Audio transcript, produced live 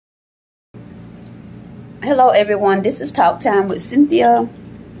Hello everyone, this is Talk Time with Cynthia,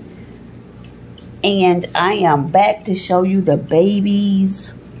 and I am back to show you the babies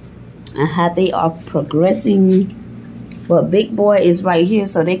and how they are progressing. But Big Boy is right here,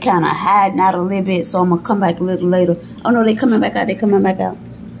 so they kind of hiding out a little bit, so I'm gonna come back a little later. Oh no, they coming back out, they coming back out.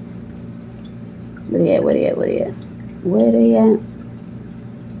 Where they at, where they at, where they at? Where they at?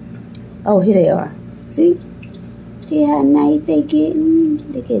 Oh, here they are. See? See how nice they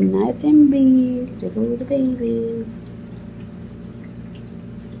getting? They getting nice and big. There go the babies.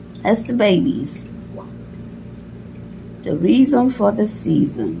 That's the babies. The reason for the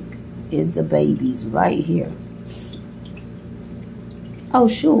season is the babies right here. Oh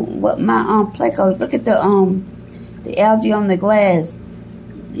shoot! What my Pleco? Look at the algae on the glass.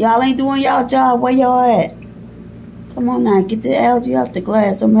 Y'all ain't doing y'all job. Where y'all at? Come on now, get the algae off the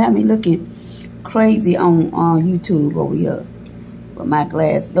glass. Don't have me looking crazy on YouTube over here with my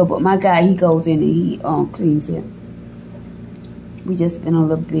glass. No, but my guy, he goes in and he cleans it. We just been a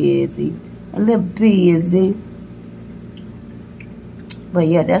little busy. But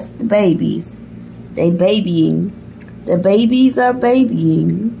yeah, that's the babies. They babying. The babies are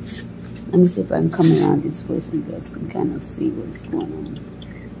babying. Let me see if I can come around this way so you guys can kind of see what's going on.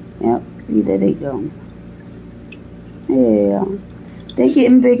 Yep, see, there they go. Yeah, they're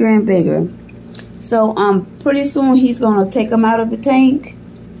getting bigger and bigger. So pretty soon he's gonna take them out of the tank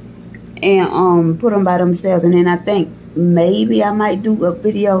and put them by themselves, and then I think maybe I might do a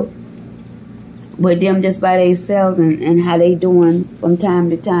video with them just by themselves and how they doing from time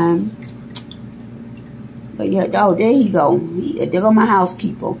to time. But yeah, oh, there you go. There go my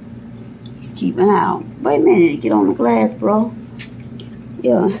housekeeper. He's keeping out. Wait a minute, get on the glass, bro.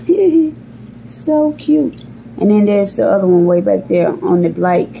 Yeah, so cute. And then there's the other one way back there on the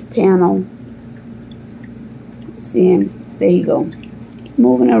black panel. See him? There you go.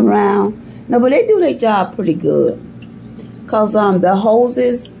 Moving around. No, but they do their job pretty good. Cause the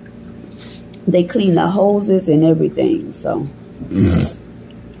hoses, they clean the hoses and everything. So,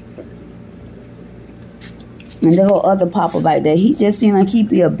 and the whole other papa back there, he just seemed like he'd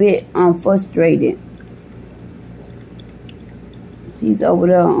be a bit frustrated. He's over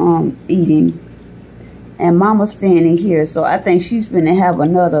there eating, and Mama's standing here, so I think she's gonna have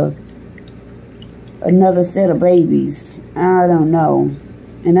another set of babies. I don't know.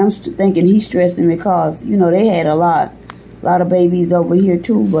 And I'm thinking he's stressing because, you know, they had a lot of babies over here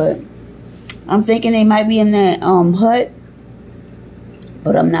too, but I'm thinking they might be in that hut,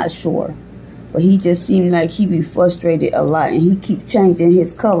 but I'm not sure. But he just seemed like he be frustrated a lot, and he keep changing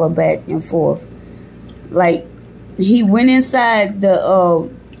his color back and forth. Like he went inside the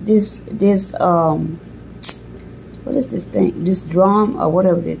what is this thing? This drum or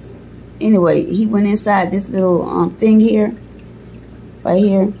whatever it is. Anyway, he went inside this little thing here, right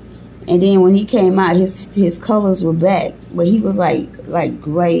here, and then when he came out, his colors were back, but he was like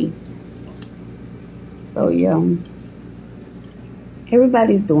gray. So yeah,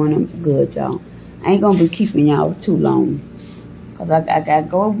 everybody's doing them good, y'all. I ain't gonna be keeping y'all too long, cause I gotta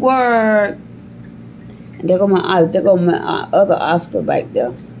go to work. And there go my other Oscar back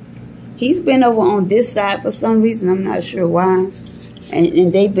there. He's been over on this side for some reason. I'm not sure why.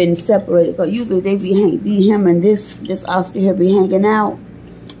 And they've been separated, because usually they be him and this Oscar here be hanging out.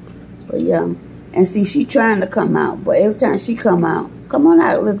 But yeah, and see, she trying to come out, but every time she come out, come on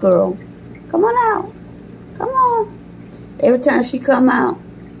out, little girl, come on out, come on. Every time she come out,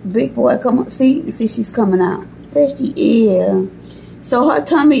 Big Boy, come on, see she's coming out. There she is. So her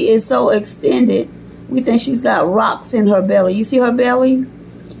tummy is so extended, we think she's got rocks in her belly. You see her belly?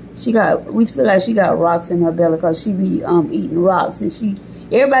 We feel like she got rocks in her belly because she be eating rocks, and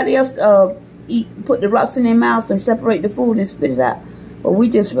everybody else put the rocks in their mouth and separate the food and spit it out, but we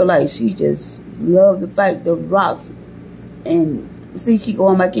just feel like she just love the fact the rocks. And see, she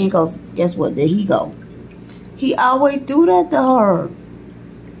going back in because guess what? There he go. He always do that to her.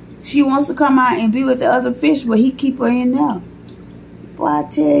 She wants to come out and be with the other fish, but he keep her in there. Boy, I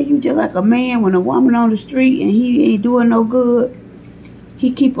tell you, just like a man when a woman on the street and he ain't doing no good,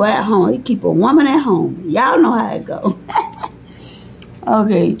 he keep her at home. He keep a woman at home. Y'all know how it go.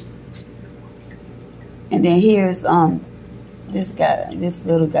 Okay. And then here's this guy, this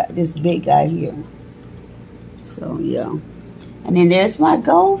little guy, this big guy here. So yeah. And then there's my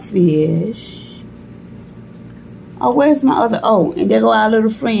goldfish. Oh, where's my other? Oh, and there go our little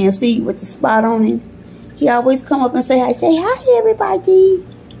friend. See, with the spot on him. He always come up and say hi. Say hi, everybody.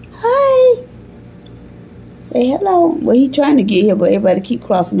 Hi. Say hello. Well, he trying to get here, but everybody keep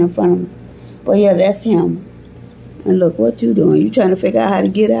crossing in front of him. But yeah, that's him. And look, what you doing? You trying to figure out how to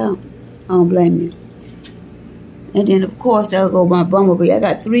get out? I don't blame you. And then of course that'll go my bumblebee. I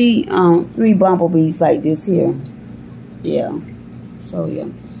got three bumblebees like this here. Yeah. So yeah.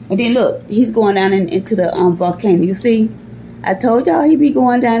 And then look, he's going down into the volcano. You see? I told y'all he'd be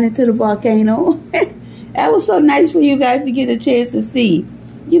going down into the volcano. That was so nice for you guys to get a chance to see.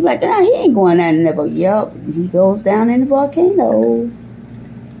 You're like, ah, he ain't going down in there. But yup, he goes down in the volcano.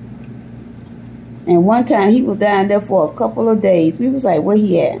 And one time he was down there for a couple of days. We was like, where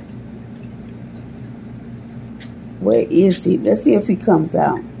he at? Where is he? Let's see if he comes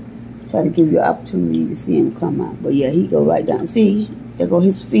out. Try to give you an opportunity to see him come out. But yeah, he go right down. See, there go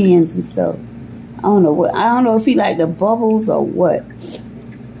his fins and stuff. I don't know if he like the bubbles or what.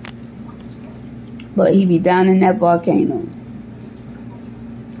 But he be down in that volcano.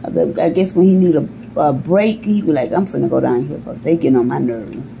 I guess when he need a break, he be like, I'm finna go down here because they getting on my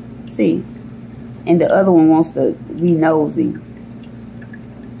nerves. See? And the other one wants to be nosy.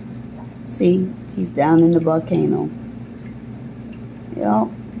 See? He's down in the volcano. Yup,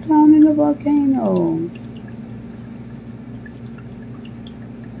 down in the volcano.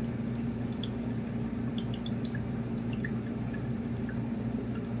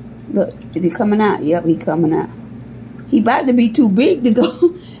 Look, is he coming out? Yep, he coming out. He about to be too big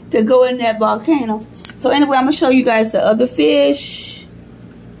to go in that volcano. So anyway, I'm gonna show you guys the other fish,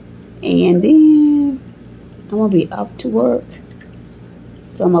 and then I'm gonna be off to work.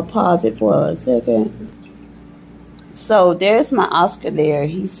 So I'm gonna pause it for a second. So there's my Oscar there.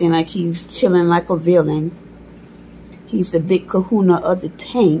 He seems like he's chilling like a villain. He's the big kahuna of the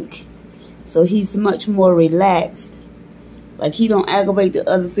tank, so he's much more relaxed. Like, he don't aggravate the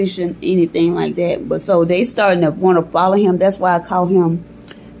other fish and anything like that. But so they starting to want to follow him. That's why I call him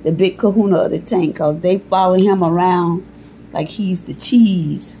the big kahuna of the tank. Because they follow him around like he's the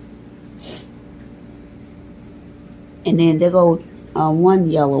cheese. And then there go one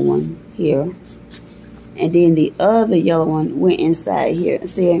yellow one here. And then the other yellow one went inside here.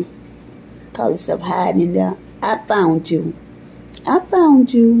 See, call himself hiding in there. I found you. I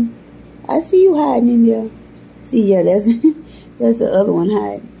found you. I see you hiding in there. See, yeah, that's the other one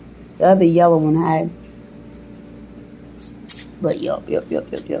hide. The other yellow one hide. But yup.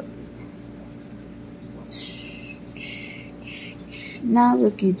 Now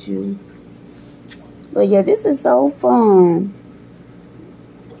look at you. But yeah, this is so fun.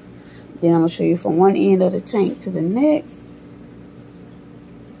 Then I'm going to show you from one end of the tank to the next.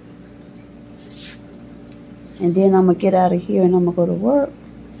 And then I'm going to get out of here and I'm going to go to work.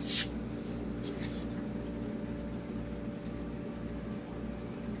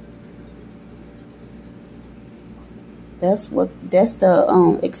 That's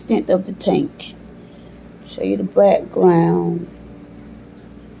the extent of the tank. Show you the background.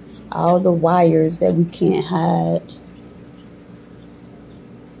 All the wires that we can't hide.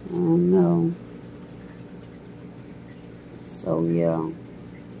 I don't know. So yeah.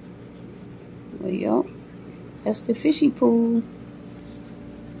 Well, yo, that's the fishy pool.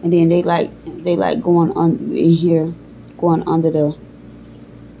 And then they like going on in here, going under the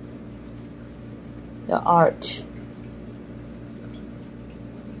arch.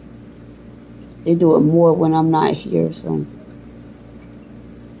 They do it more when I'm not here, so.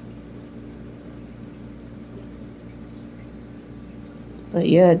 But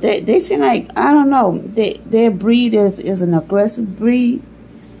yeah, they seem like, I don't know, their breed is an aggressive breed.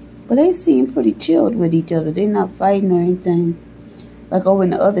 But they seem pretty chilled with each other. They're not fighting or anything. Like over in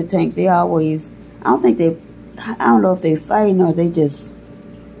the other tank, they always, I don't know if they fighting or they just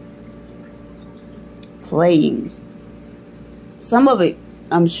playing. Some of it,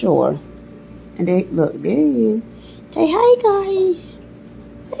 I'm sure. And they, look, there he is. Say hi, guys.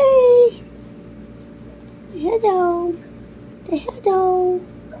 Hey. Hello. Say hello.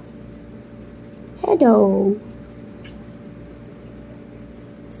 Hello.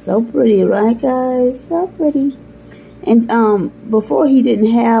 So pretty, right, guys? So pretty. And before he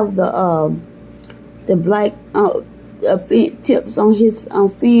didn't have the black tips on his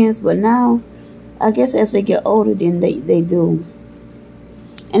fins, but now I guess as they get older, then they do.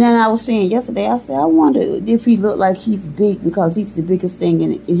 And then I was saying yesterday, I said, I wonder if he looked like he's big because he's the biggest thing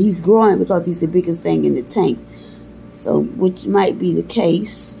in it. He's growing because he's the biggest thing in the tank. So, which might be the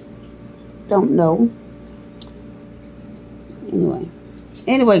case. Don't know.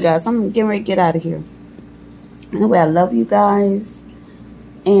 Anyway, guys, I'm getting ready to get out of here. Anyway, I love you guys.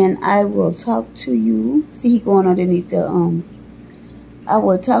 And I will talk to you. See, he going underneath the, I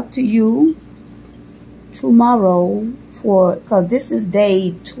will talk to you tomorrow. Because this is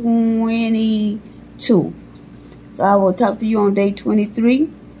day 22. So I will talk to you on day 23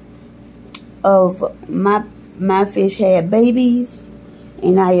 of my fish had babies.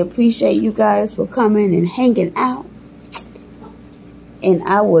 And I appreciate you guys for coming and hanging out. And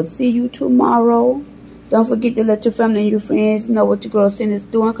I will see you tomorrow. Don't forget to let your family and your friends know what your girl Cindy is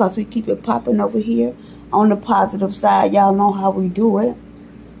doing, because we keep it popping over here on the positive side. Y'all know how we do it.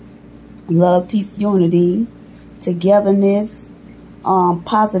 Love, peace, unity, togetherness,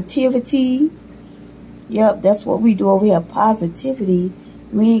 positivity. Yep, that's what we do over here. Positivity.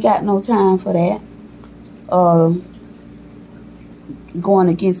 We ain't got no time for that. Going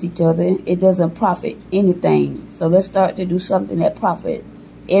against each other. It doesn't profit anything. So let's start to do something that profit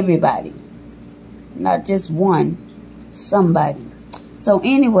everybody. Not just one. Somebody. So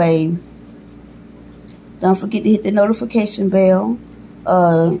anyway, don't forget to hit the notification bell.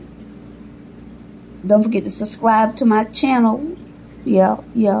 Don't forget to subscribe to my channel. Yeah.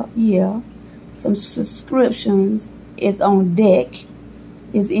 Some subscriptions is on deck.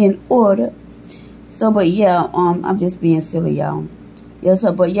 Is in order. So, but yeah, I'm just being silly, y'all. Yeah,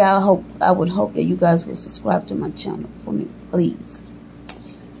 so, but yeah, I would hope that you guys will subscribe to my channel for me, please.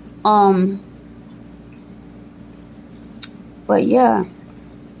 But yeah.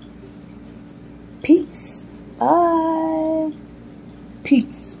 Peace. Bye.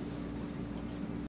 Peace.